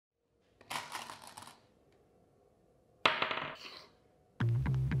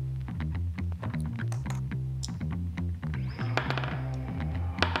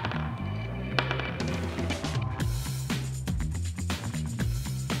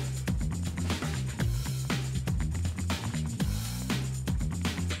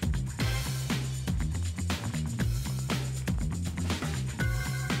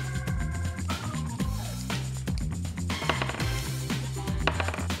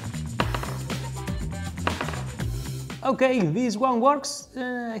Okay, this one works.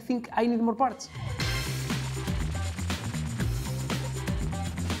 I think I need more parts.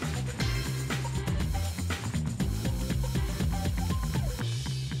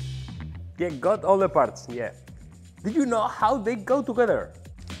 Yeah, got all the parts, yeah. Did you know how they go together?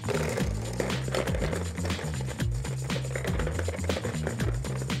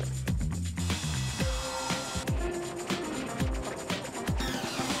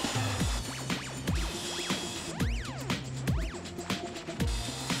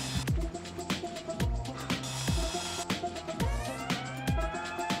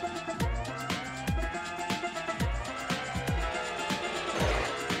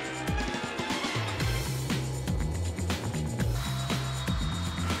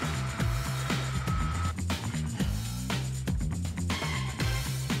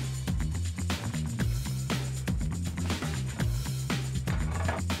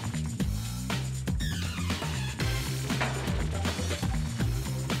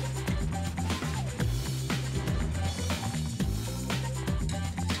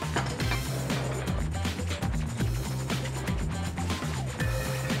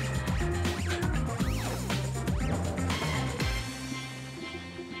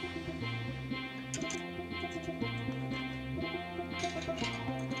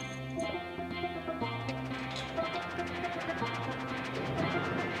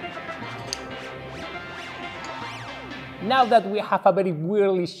 Now that we have a very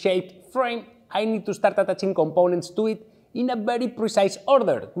weirdly shaped frame, I need to start attaching components to it in a very precise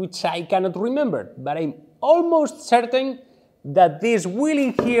order, which I cannot remember, but I'm almost certain that this wheel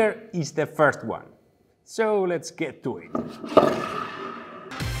in here is the first one. So let's get to it.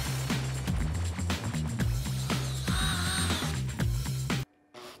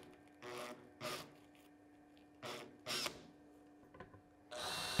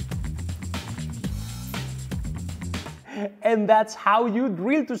 And that's how you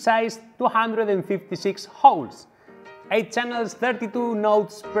drill to size 256 holes. 8 channels, 32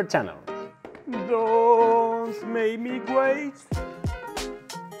 nodes per channel. Don't make me wait.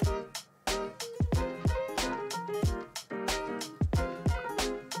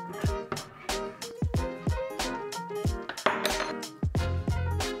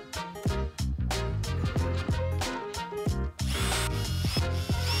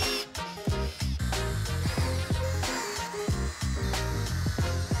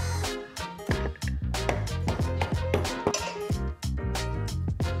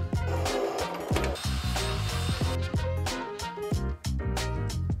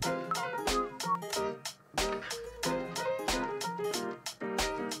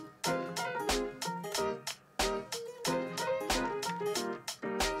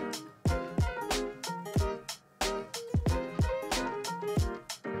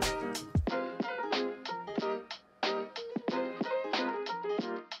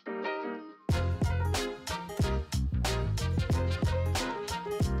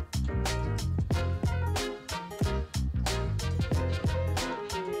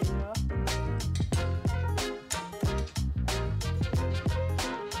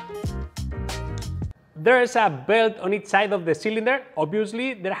 There's a belt on each side of the cylinder.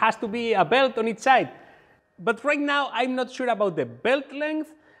 Obviously, there has to be a belt on each side. But right now, I'm not sure about the belt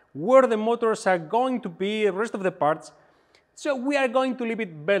length, where the motors are going to be, the rest of the parts. So we are going to leave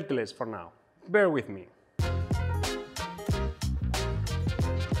it beltless for now. Bear with me.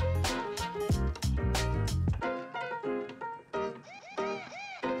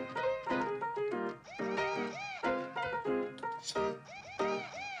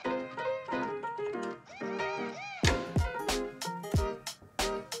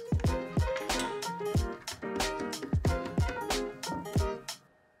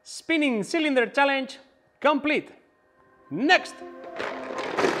 Spinning cylinder challenge complete. Next!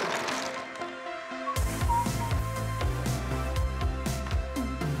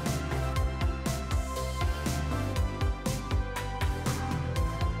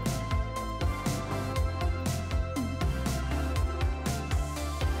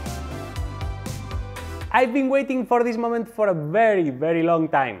 I've been waiting for this moment for a very long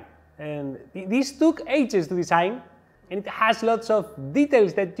time. And this took ages to design. And it has lots of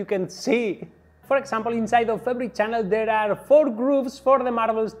details that you can see. For example, inside of every channel there are 4 grooves for the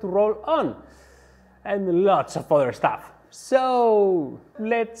marbles to roll on. And lots of other stuff. So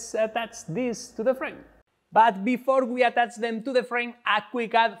let's attach this to the frame. But before we attach them to the frame, a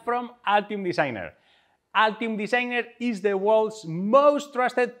quick ad from Altium Designer. Altium Designer is the world's most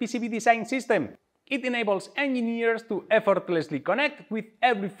trusted PCB design system. It enables engineers to effortlessly connect with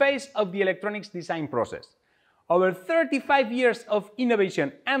every phase of the electronics design process. Over 35 years of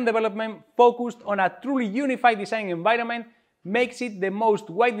innovation and development focused on a truly unified design environment makes it the most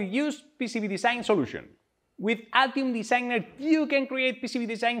widely used PCB design solution. With Altium Designer, you can create PCB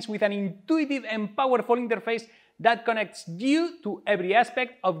designs with an intuitive and powerful interface that connects you to every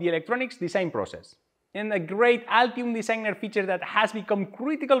aspect of the electronics design process. And a great Altium Designer feature that has become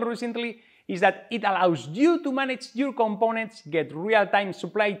critical recently is that it allows you to manage your components, get real-time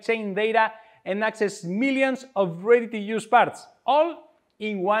supply chain data, and access millions of ready-to-use parts, all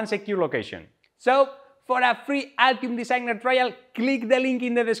in one secure location. So, for a free Altium Designer trial, click the link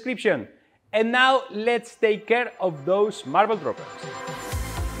in the description. And now, let's take care of those marble droppers.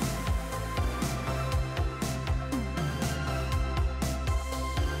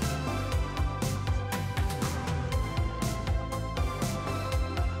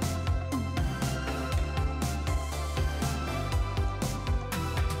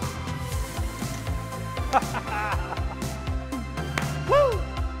 Woo!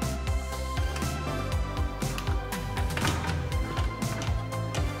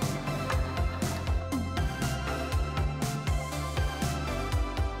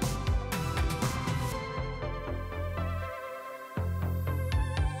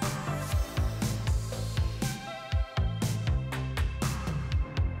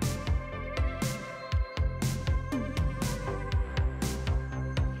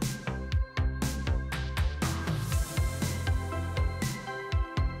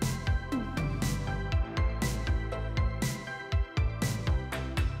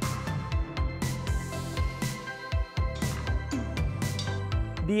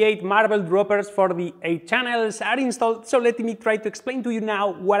 The 8 marble droppers for the 8 channels are installed, so let me try to explain to you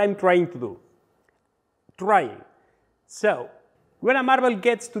now what I'm trying to do. So, when a marble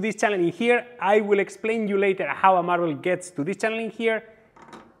gets to this channel in here, I will explain you later how a marble gets to this channel in here.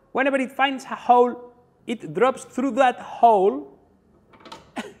 Whenever it finds a hole, it drops through that hole.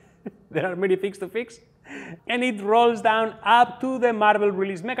 There are many things to fix. And it rolls down up to the marble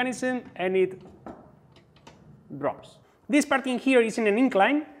release mechanism and it drops. This part in here is in an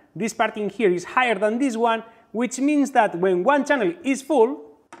incline, this part in here is higher than this one, which means that when one channel is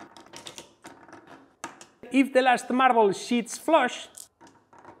full, if the last marble sheets flush,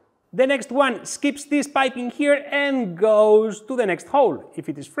 the next one skips this pipe in here and goes to the next hole, if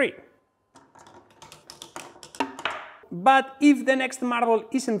it is free. But if the next marble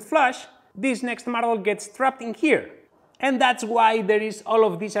isn't flush, this next marble gets trapped in here. And that's why there is all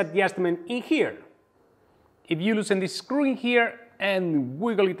of this adjustment in here. If you loosen this screw in here and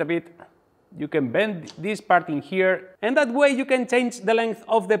wiggle it a bit, you can bend this part in here, and that way you can change the length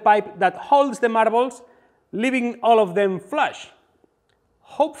of the pipe that holds the marbles, leaving all of them flush.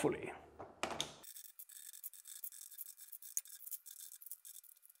 Hopefully.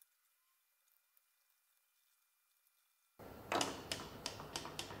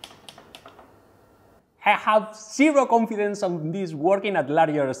 I have zero confidence on this working at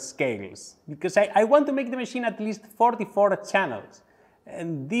larger scales, because I want to make the machine at least 44 channels,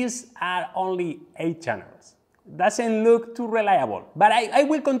 and these are only 8 channels. Doesn't look too reliable, but I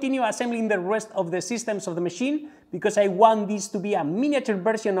will continue assembling the rest of the systems of the machine, because I want this to be a miniature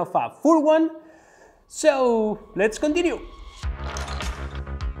version of a full one. So let's continue.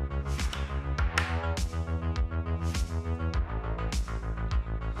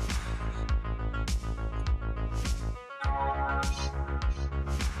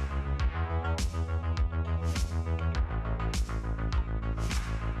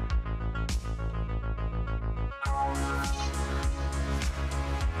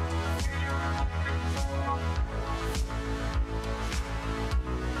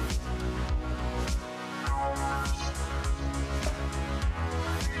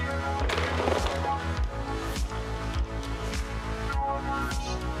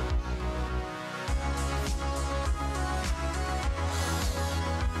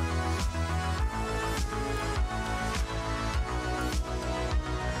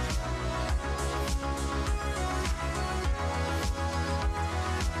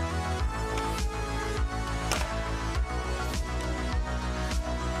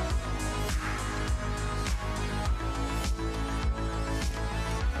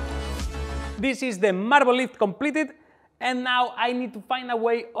 This is the marble lift completed, and now I need to find a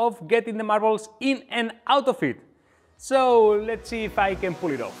way of getting the marbles in and out of it. So let's see if I can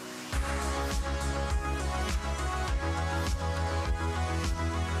pull it off.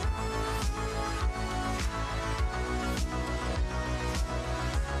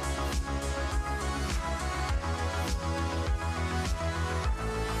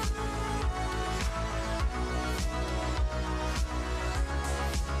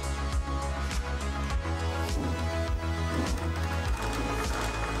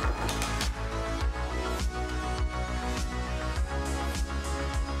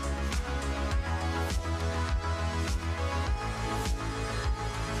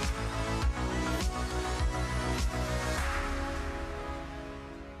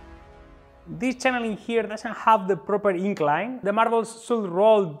 this channel in here doesn't have the proper incline. The marbles should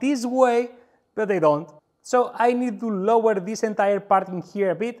roll this way, but they don't. So I need to lower this entire part in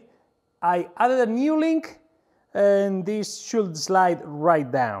here a bit. I added a new link, and this should slide right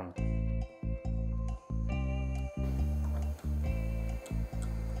down.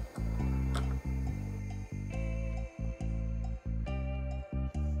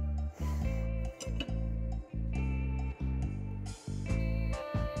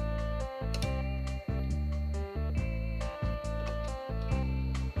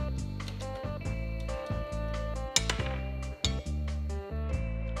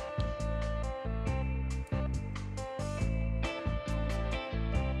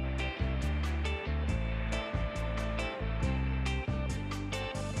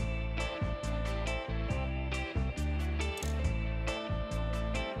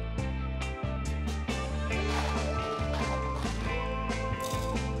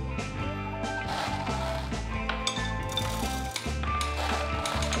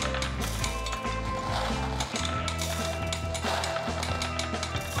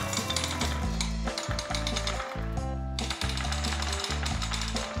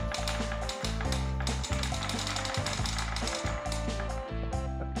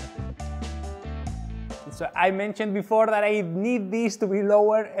 So I mentioned before that I need this to be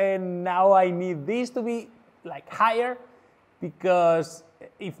lower, and now I need this to be like higher, because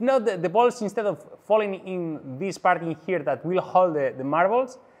if not, the balls, instead of falling in this part in here that will hold the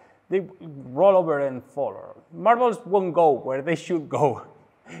marbles, they roll over and fall. Marbles won't go where they should go.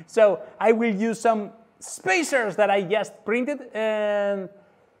 So I will use some spacers that I just printed and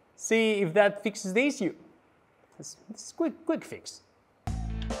see if that fixes the issue. It's a quick fix.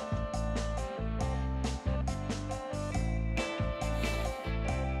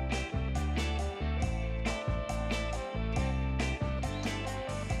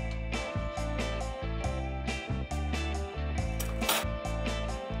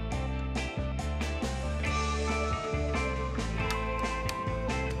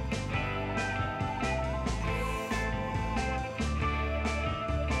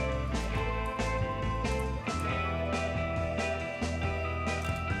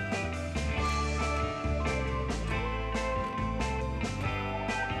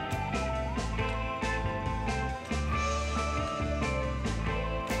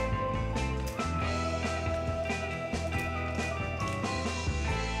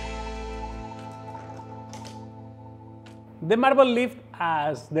 The marble lift,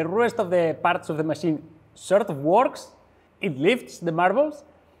 as the rest of the parts of the machine sort of works, it lifts the marbles.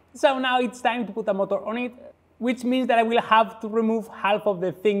 So now it's time to put a motor on it, which means that I will have to remove half of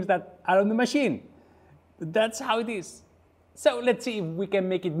the things that are on the machine. That's how it is. So let's see if we can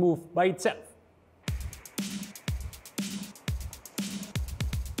make it move by itself.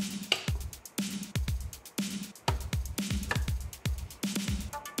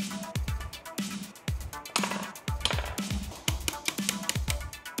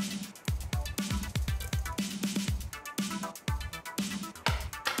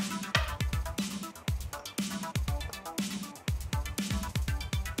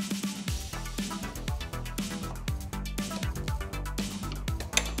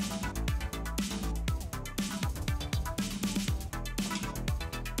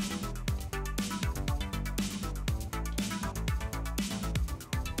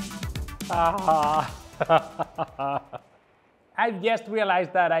 I've just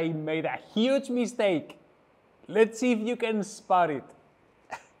realized that I made a huge mistake. Let's see if you can spot it.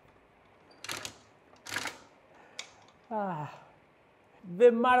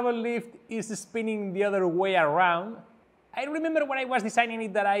 The marble lift is spinning the other way around. I remember when I was designing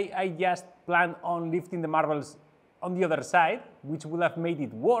it that I just planned on lifting the marbles on the other side, which would have made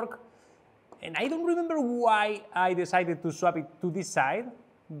it work. And I don't remember why I decided to swap it to this side,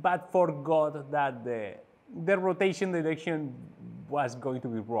 but forgot that the rotation direction was going to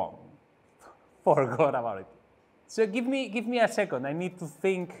be wrong. Forgot about it. So give me a second. I need to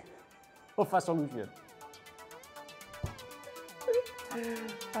think of a solution.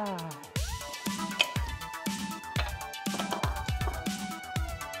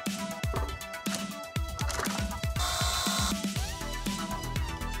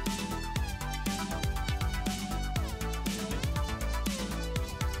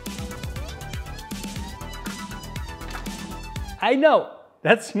 I know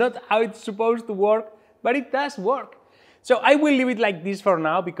that's not how it's supposed to work, but it does work. So I will leave it like this for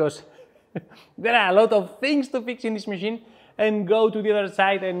now, because there are a lot of things to fix in this machine, and go to the other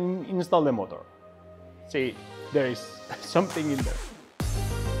side and install the motor. See, there is something in there.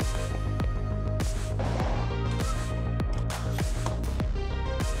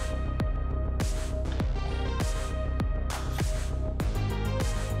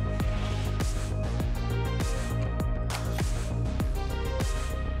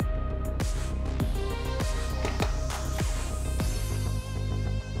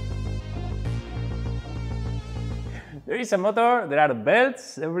 There is a motor, there are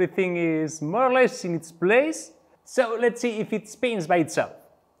belts, everything is more or less in its place. So let's see if it spins by itself.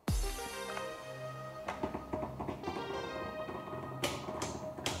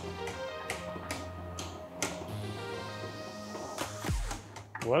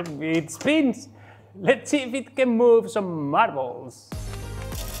 Well, it spins. Let's see if it can move some marbles.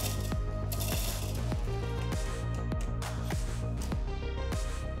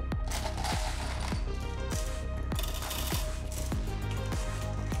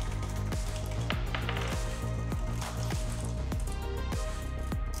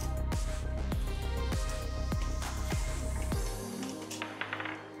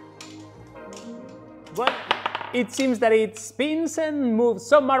 Well, it seems that it spins and moves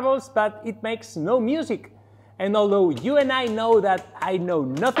some marbles, but it makes no music. And although you and I know that I know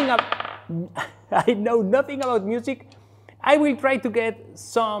nothing about music, I will try to get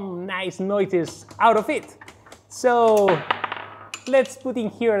some nice noises out of it. So let's put in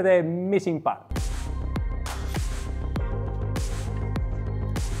here the missing part.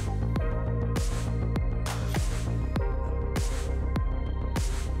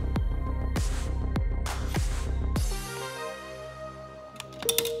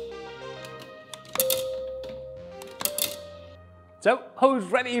 So, who's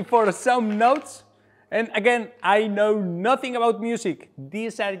ready for some notes? And again, I know nothing about music.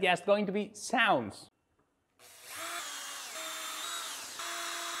 These are just going to be sounds.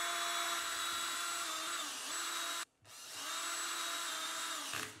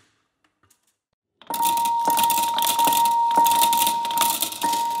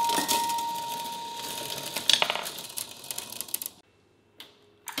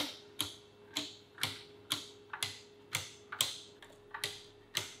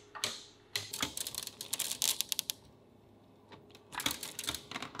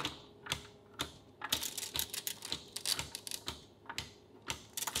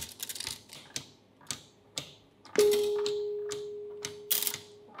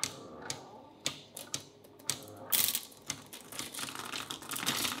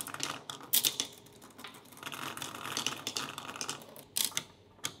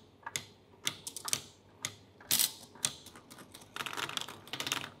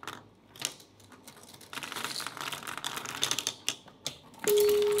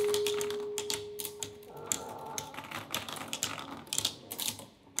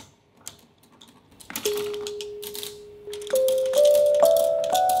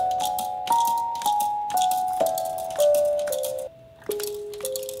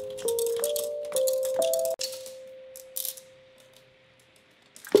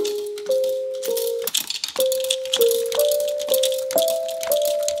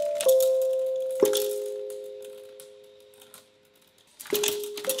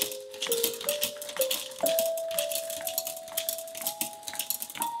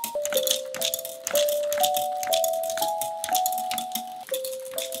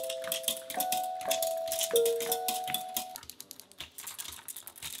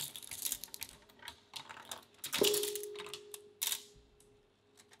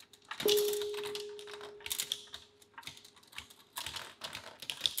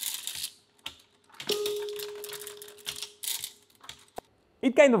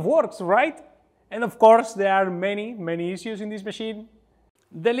 It kind of works, right? And of course, there are many issues in this machine.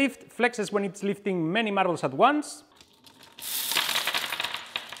 The lift flexes when it's lifting many marbles at once.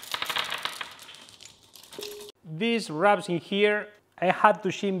 This rubs in here. I had to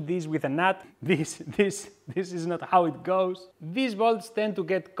shim this with a nut. This is not how it goes. These bolts tend to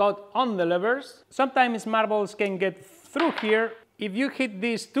get caught on the levers. Sometimes marbles can get through here. If you hit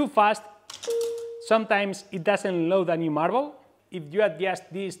this too fast, sometimes it doesn't load a new marble. If you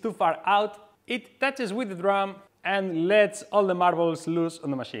adjust this too far out, it touches with the drum and lets all the marbles loose on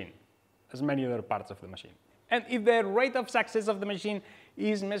the machine, as many other parts of the machine. And if the rate of success of the machine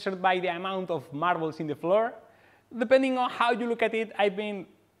is measured by the amount of marbles in the floor, depending on how you look at it, I've been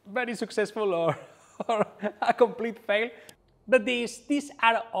very successful or a complete fail. But these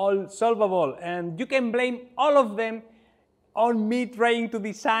are all solvable, and you can blame all of them on me trying to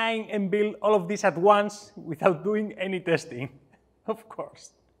design and build all of this at once without doing any testing. Of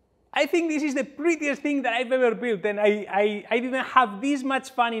course. I think this is the prettiest thing that I've ever built, and I didn't have this much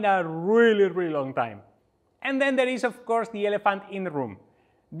fun in a really long time. And then there is, of course, the elephant in the room,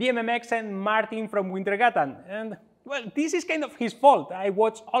 DMMX and Martin from Wintergatan. And well, this is kind of his fault. I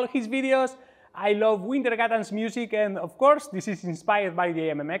watch all his videos, I love Wintergatan's music, and of course, this is inspired by the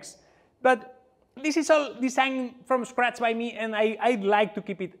MMX. But this is all designed from scratch by me, and I'd like to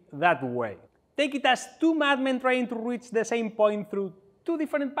keep it that way. Take it as two madmen trying to reach the same point through two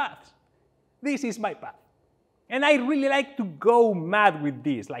different paths. This is my path. And I really like to go mad with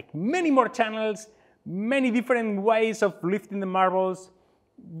this, like many more channels, many different ways of lifting the marbles,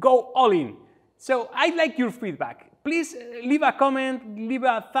 go all in. So I'd like your feedback. Please leave a comment, leave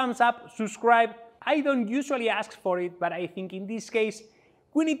a thumbs up, subscribe. I don't usually ask for it, but I think in this case,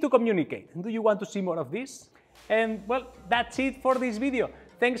 we need to communicate. Do you want to see more of this? And well, that's it for this video.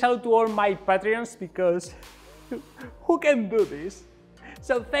 Thanks out to all my Patreons, because who can do this?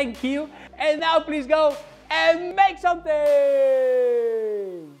 So thank you, and now please go and make something!